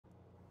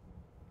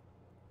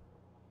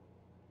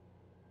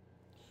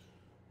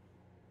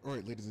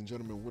Alright, ladies and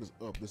gentlemen, what is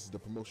up? This is the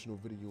promotional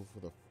video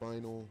for the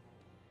final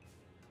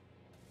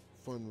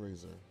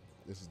fundraiser.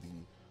 This is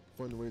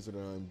the fundraiser that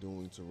I'm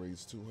doing to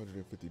raise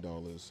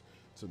 $250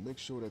 to make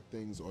sure that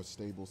things are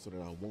stable so that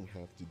I won't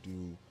have to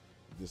do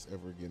this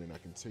ever again and I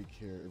can take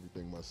care of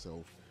everything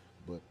myself.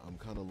 But I'm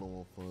kind of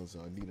low on funds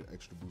and I need an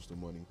extra boost of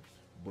money.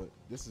 But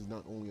this is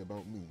not only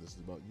about me, this is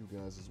about you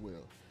guys as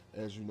well.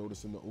 As you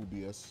notice in the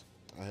OBS,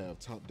 I have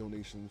top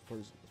donation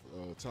first,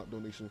 top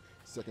donation,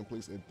 second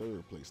place, and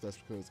third place. That's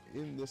because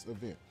in this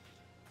event,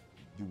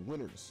 the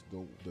winners,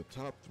 the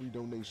top 3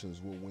 donations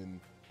will win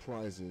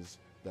prizes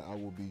that I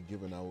will be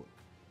giving out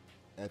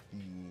at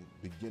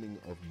the beginning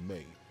of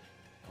May.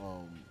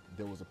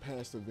 There was a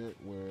past event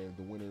where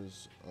the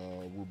winners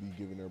will be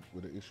given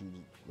with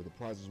the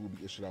prizes will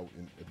be issued out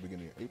at the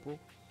beginning of April.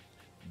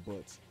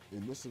 But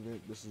in this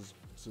event, this is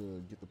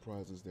to get the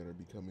prizes that are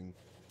becoming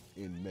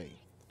in May.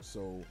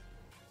 So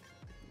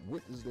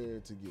what is there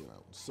to give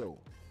out? So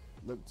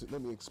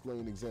let me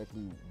explain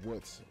exactly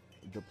what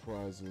the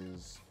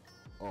prizes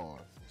are.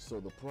 So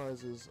the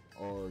prizes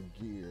are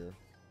gear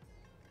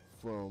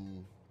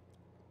from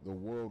the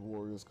World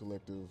Warriors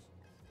Collective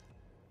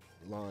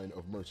line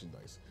of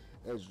merchandise.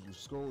 As you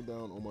scroll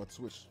down on my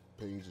Twitch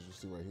page, as you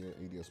see right here,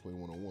 ADS Play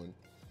 101,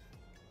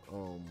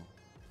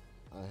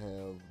 I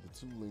have the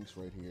 2 links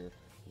right here.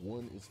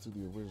 One is to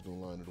the original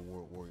line of the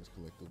World Warriors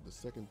Collective. The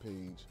second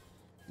page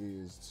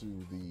is to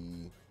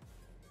the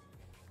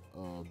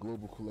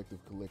Global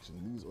Collective Collection.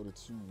 These are the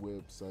 2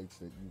 websites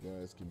that you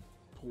guys can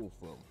pull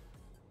from,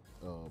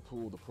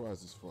 pull the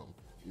prizes from.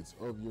 It's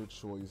of your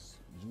choice.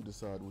 You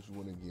decide what you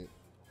want to get.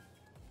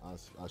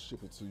 I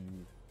ship it to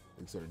you,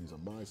 etc. These are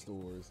my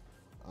stores.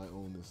 I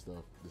own this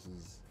stuff. This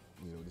is,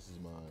 this is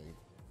my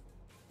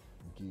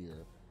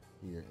gear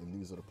here, and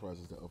these are the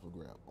prizes that are up for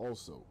grab.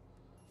 Also,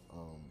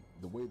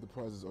 the way the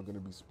prizes are going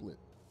to be split: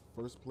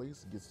 first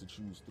place gets to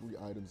choose 3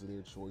 items of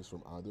their choice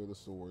from either of the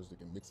stores. They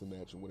can mix and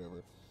match or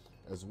whatever,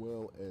 as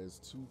well as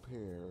 2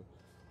 pair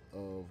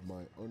of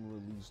my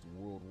unreleased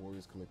World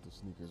Warriors Collective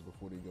sneakers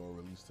before they go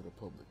released to the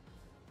public.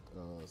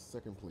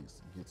 Second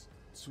place gets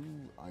 2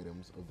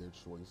 items of their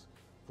choice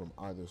from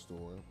either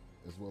store,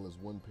 as well as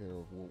 1 pair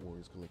of World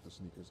Warriors Collective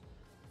sneakers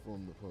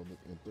from the public,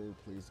 and third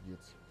place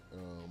gets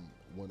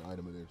 1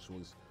 item of their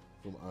choice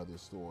from either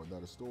store. Now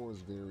the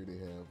stores vary. They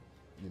have,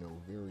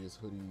 various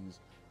hoodies,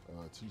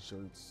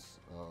 t-shirts,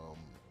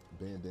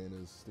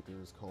 bandanas,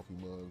 stickers, coffee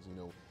mugs,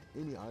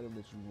 any item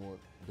that you want,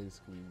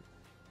 basically,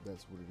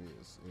 that's what it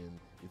is. And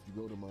if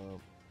you go to my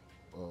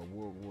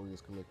World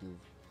Warriors Collective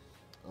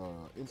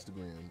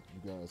Instagram,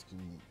 you guys can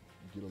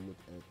get a look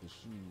at the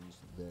shoes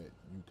that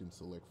you can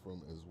select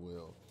from as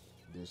well.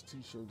 There's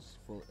t-shirts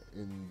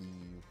in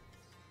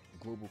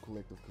the Global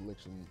Collective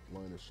Collection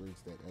line of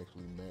shirts that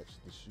actually match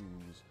the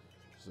shoes.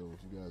 So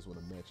if you guys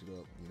want to match it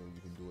up,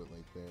 you can do it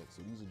like that.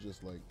 So these are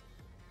just like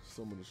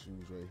some of the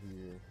shoes right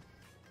here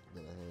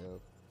that I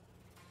have.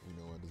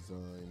 I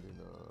designed and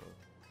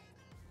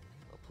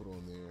I put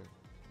on there.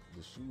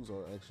 The shoes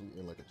are actually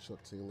in like a Chuck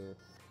Taylor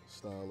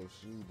style of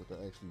shoe, but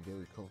they're actually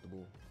very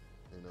comfortable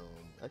and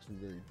actually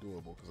very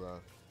durable, because I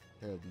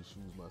have these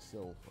shoes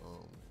myself.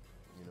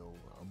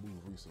 I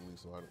moved recently,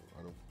 so I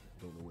don't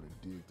know where to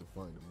dig to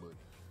find them, but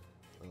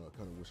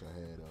kind of wish I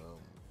had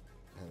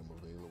them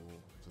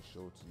available to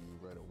show to you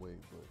right away.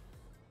 But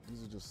these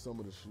are just some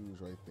of the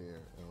shoes right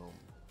there.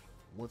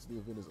 Once the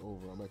event is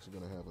over, I'm actually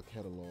going to have a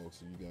catalog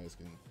so you guys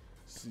can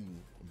see.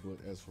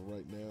 But as for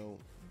right now,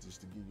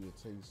 just to give you a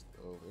taste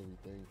of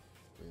everything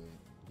and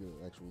get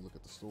an actual look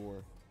at the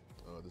store,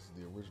 this is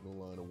the original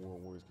line of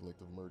World Warriors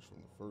Collective merch from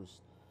the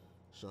first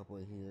shop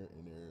right here.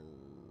 And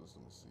there's,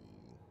 let me see,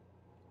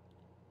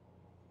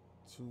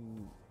 2,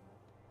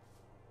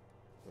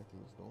 I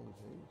think it's the only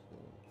page.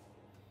 Yeah.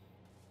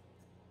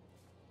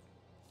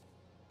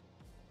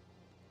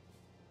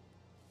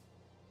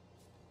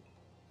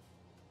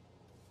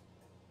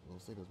 I'll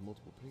say there's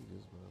multiple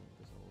pages, but I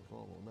guess I was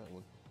wrong on that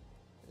one.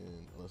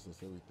 And unless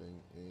that's everything,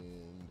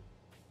 and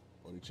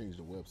they changed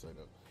the website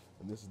up.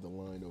 And this is the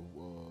line of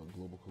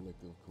Global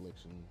Collective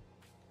Collection,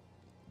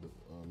 the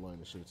line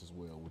of shirts as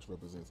well, which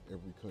represents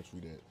every country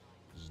that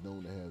is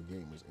known to have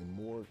gamers. And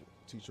more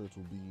t-shirts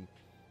will be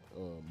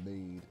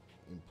made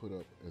and put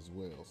up as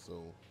well.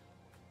 So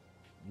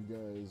you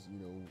guys,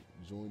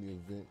 join the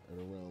event at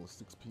around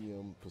 6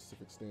 p.m.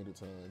 Pacific Standard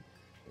Time,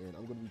 and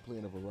I'm going to be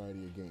playing a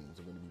variety of games.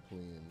 I'm going to be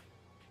playing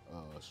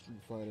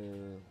Street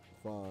Fighter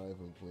 5,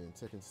 I'm playing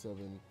Tekken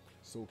 7,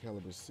 Soul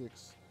Calibur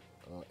 6,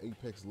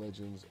 Apex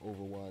Legends,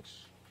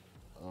 Overwatch,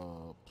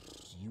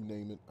 you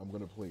name it, I'm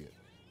going to play it,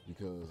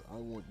 because I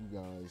want you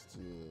guys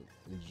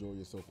to enjoy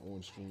yourself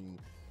on stream,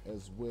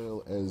 as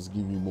well as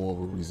give you more of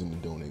a reason to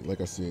donate.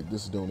 Like I said,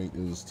 this donate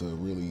is to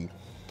really,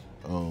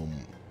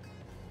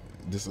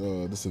 this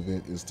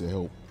event is to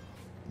help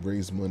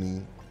raise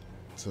money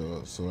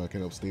so I can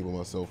help stable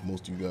myself.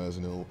 Most of you guys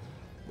know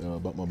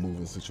about my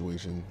moving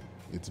situation.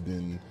 It's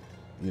been,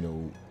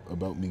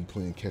 about me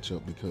playing catch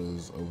up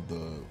because of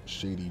the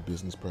shady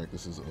business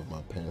practices of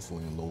my past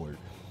landlord,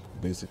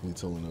 basically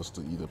telling us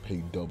to either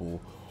pay double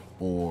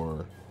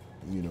or,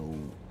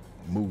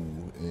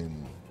 move,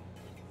 and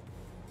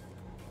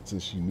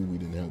since she knew we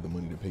didn't have the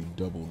money to pay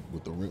double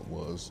what the rent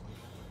was,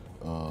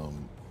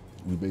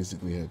 we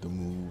basically had to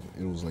move.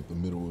 It was like the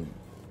middle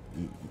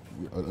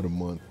of the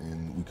month,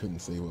 and we couldn't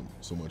save up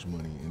so much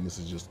money. And this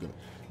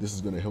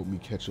is gonna help me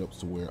catch up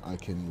to where I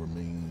can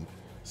remain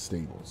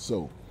stable.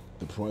 So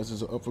the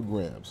prizes are up for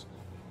grabs.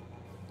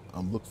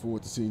 I'm looking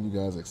forward to seeing you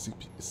guys at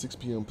 6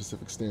 p.m.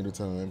 Pacific Standard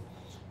Time.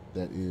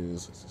 That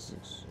is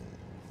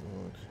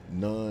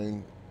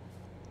 9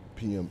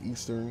 p.m.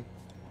 Eastern,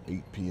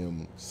 8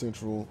 p.m.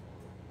 Central,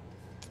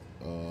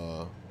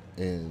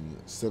 and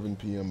 7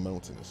 p.m.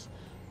 Mountain.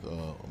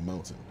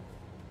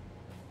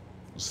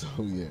 So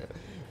yeah,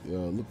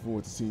 look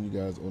forward to seeing you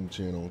guys on the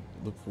channel.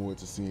 Look forward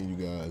to seeing you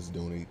guys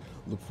donate.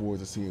 Look forward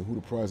to seeing who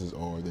the prizes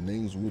are. The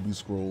names will be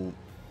scrolled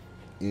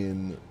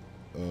in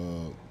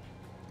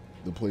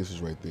the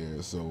places right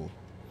there. So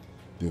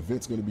the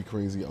event's going to be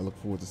crazy. I look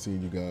forward to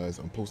seeing you guys.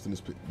 I'm posting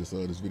this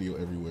video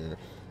everywhere,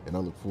 and I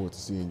look forward to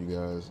seeing you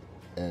guys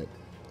at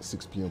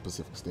 6 p.m.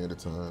 Pacific Standard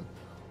Time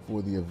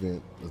for the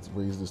event. Let's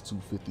raise this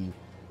 250,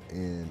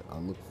 and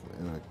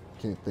I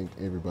can't thank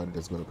everybody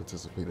that's going to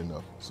participate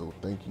enough. So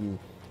thank you.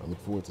 I look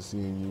forward to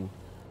seeing you.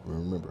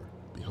 Remember,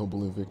 be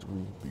humble in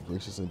victory, be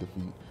gracious in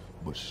defeat,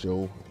 but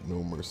show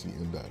no mercy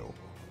in battle.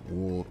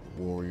 World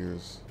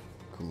Warriors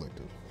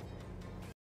Collective.